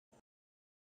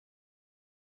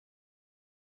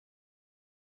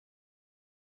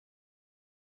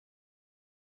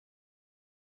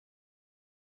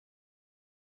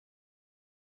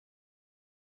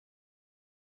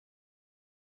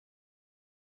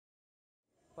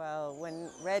Well, when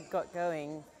REDD got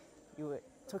going, you were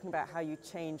talking about how you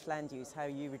change land use, how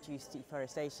you reduce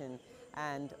deforestation,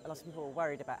 and a lot of people were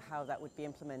worried about how that would be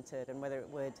implemented and whether it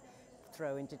would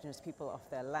throw indigenous people off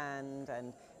their land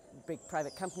and big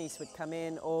private companies would come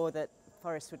in, or that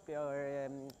forests would be, or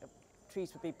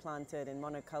trees would be planted in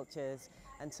monocultures.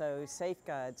 And so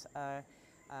safeguards are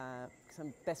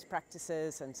some best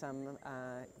practices and some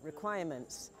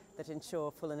requirements that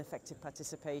ensure full and effective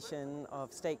participation of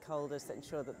stakeholders, that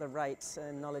ensure that the rights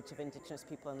and knowledge of Indigenous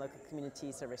people and local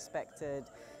communities are respected,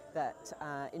 that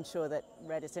ensure that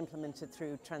REDD is implemented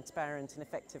through transparent and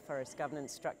effective forest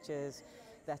governance structures,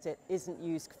 that it isn't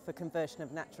used for conversion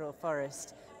of natural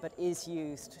forest, but is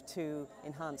used to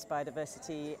enhance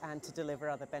biodiversity and to deliver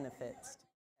other benefits.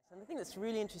 And the thing that's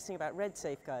really interesting about REDD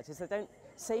safeguards is they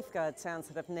safeguard sounds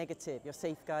sort of negative, you're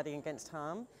safeguarding against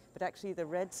harm, but actually the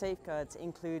REDD safeguards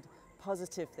include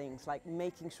positive things like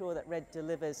making sure that REDD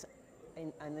delivers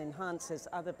and enhances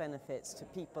other benefits to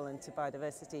people and to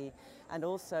biodiversity, and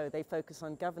also they focus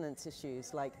on governance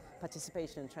issues like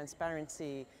participation and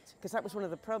transparency, because that was one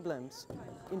of the problems.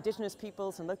 Indigenous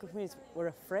peoples and local communities were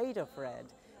afraid of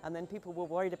REDD, and then people were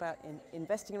worried about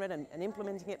investing in REDD and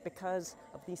implementing it because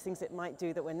of these things it might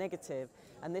do that were negative.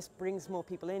 And this brings more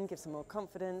people in, gives them more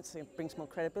confidence, it brings more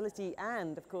credibility,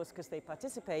 and of course because they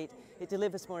participate, it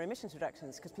delivers more emissions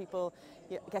reductions because people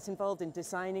get involved in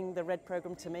designing the REDD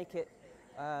program to make it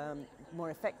more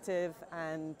effective,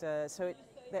 and so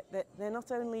they're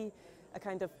not only a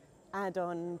kind of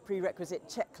add-on prerequisite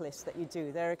checklist that you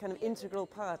do, they're a kind of integral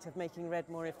part of making REDD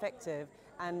more effective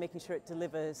and making sure it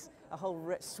delivers a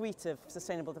whole suite of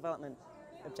sustainable development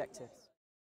objectives.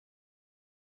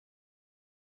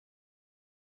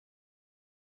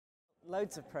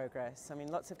 Loads of progress. I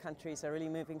mean, lots of countries are really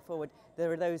moving forward.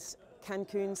 There are those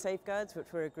Cancun safeguards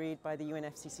which were agreed by the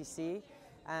UNFCCC,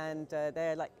 and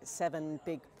they're like 7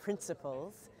 big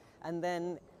principles, and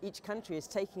then each country is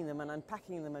taking them and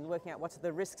unpacking them and working out what are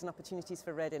the risks and opportunities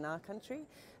for REDD in our country,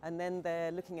 and then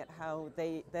they're looking at how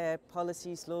their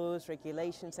policies, laws,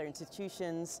 regulations, their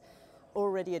institutions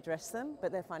already address them,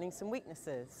 but they're finding some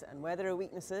weaknesses, and where there are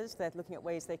weaknesses they're looking at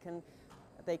ways they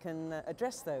can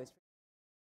address those.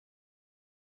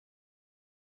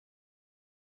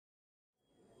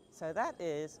 So that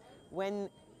is when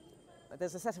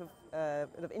there's a set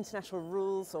of international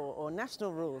rules or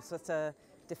national rules that are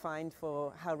defined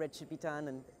for how REDD should be done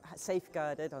and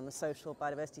safeguarded on the social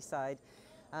biodiversity side.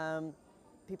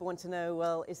 People want to know,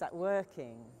 well, is that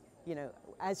working? You know,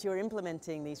 as you're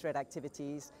implementing these REDD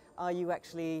activities, are you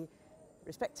actually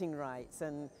respecting rights?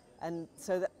 And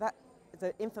so that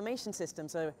the information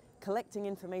systems are collecting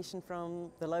information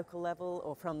from the local level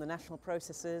or from the national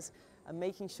processes and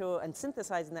making sure and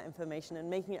synthesizing that information and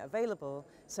making it available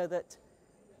so that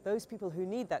those people who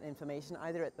need that information,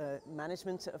 either at the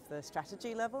management of the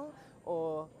strategy level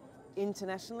or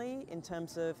internationally in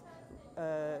terms of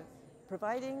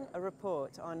providing a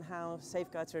report on how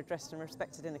safeguards are addressed and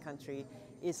respected in a country,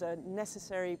 is a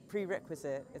necessary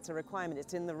prerequisite. It's a requirement,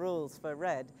 it's in the rules for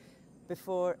REDD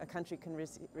before a country can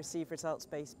receive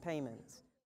results-based payments.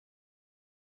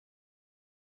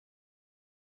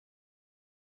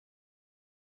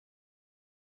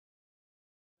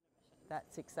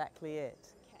 That's exactly it.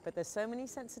 But there's so many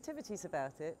sensitivities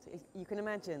about it. You can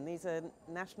imagine these are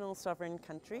national sovereign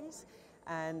countries,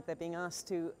 and they're being asked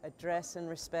to address and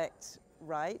respect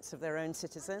rights of their own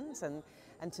citizens, and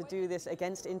to do this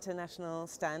against international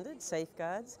standards,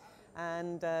 safeguards.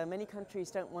 And many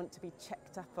countries don't want to be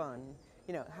checked up on.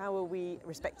 You know, how are we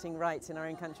respecting rights in our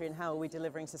own country, and how are we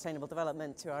delivering sustainable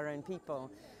development to our own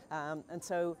people? And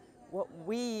so what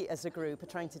we as a group are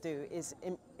trying to do is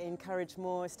encourage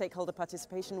more stakeholder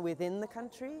participation within the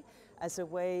country as a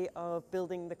way of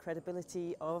building the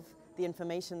credibility of the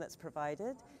information that's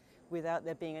provided without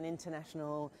there being an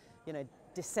international,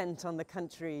 descent on the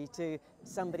country to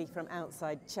somebody from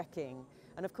outside checking.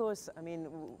 And of course, I mean,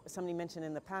 somebody mentioned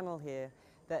in the panel here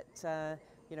that,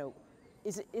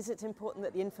 is it important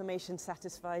that the information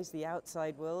satisfies the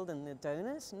outside world and the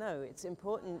donors? No, it's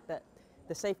important that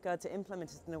the safeguards are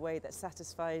implemented in a way that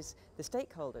satisfies the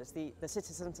stakeholders, the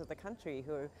citizens of the country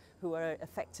who are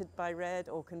affected by REDD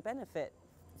or can benefit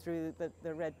through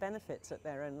the REDD benefits at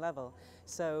their own level.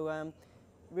 So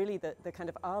really the kind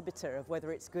of arbiter of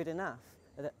whether it's good enough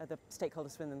are the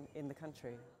stakeholders in the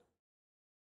country.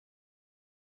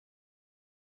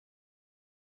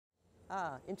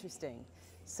 Interesting.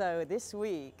 So this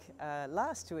week,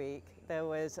 last week, there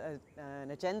was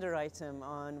an agenda item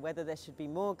on whether there should be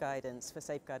more guidance for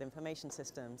safeguard information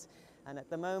systems. And at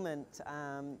the moment,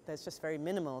 there's just very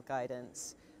minimal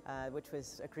guidance, which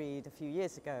was agreed a few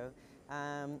years ago.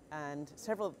 and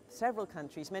several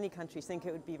countries, many countries think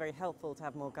it would be very helpful to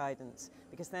have more guidance,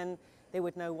 because then they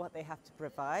would know what they have to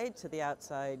provide to the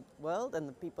outside world, and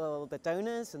the people, the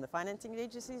donors and the financing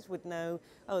agencies would know,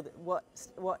 oh, what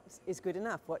is good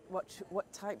enough,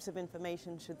 what types of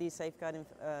information should these safeguard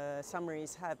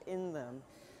summaries have in them.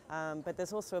 But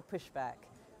there's also a pushback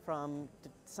from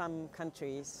some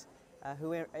countries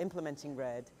who are implementing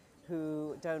REDD,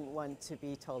 who don't want to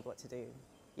be told what to do.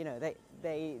 You know,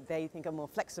 they think a more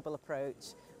flexible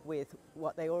approach with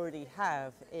what they already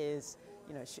have is,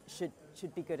 you know,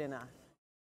 should be good enough.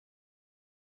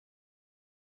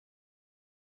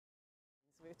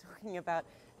 So we're talking about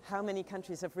how many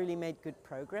countries have really made good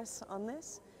progress on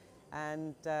this,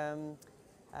 and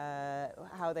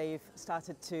how they've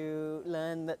started to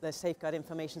learn that the safeguard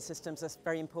information systems are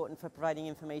very important for providing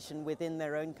information within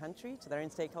their own country to their own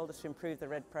stakeholders to improve the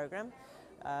REDD program,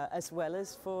 as well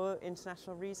as for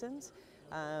international reasons.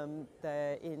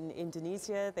 In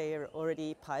Indonesia, they are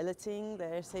already piloting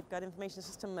their safeguard information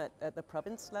system at the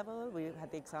province level. We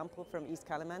had the example from East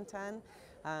Kalimantan,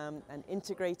 and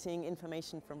integrating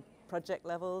information from project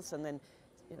levels and then,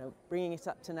 you know, bringing it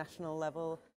up to national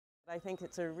level. I think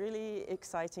it's a really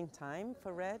exciting time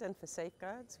for REDD and for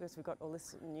safeguards, because we've got all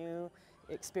this new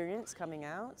experience coming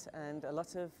out, and a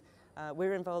lot of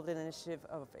we're involved in an initiative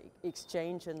of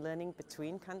exchange and learning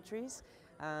between countries,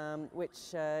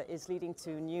 which is leading to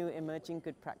new emerging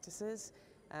good practices,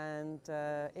 and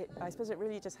I suppose it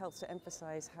really just helps to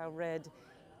emphasize how REDD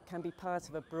can be part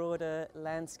of a broader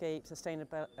landscape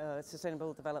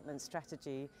sustainable development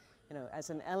strategy, you know, as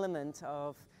an element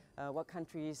of what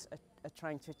countries are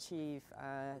trying to achieve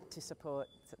to support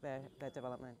their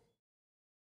development.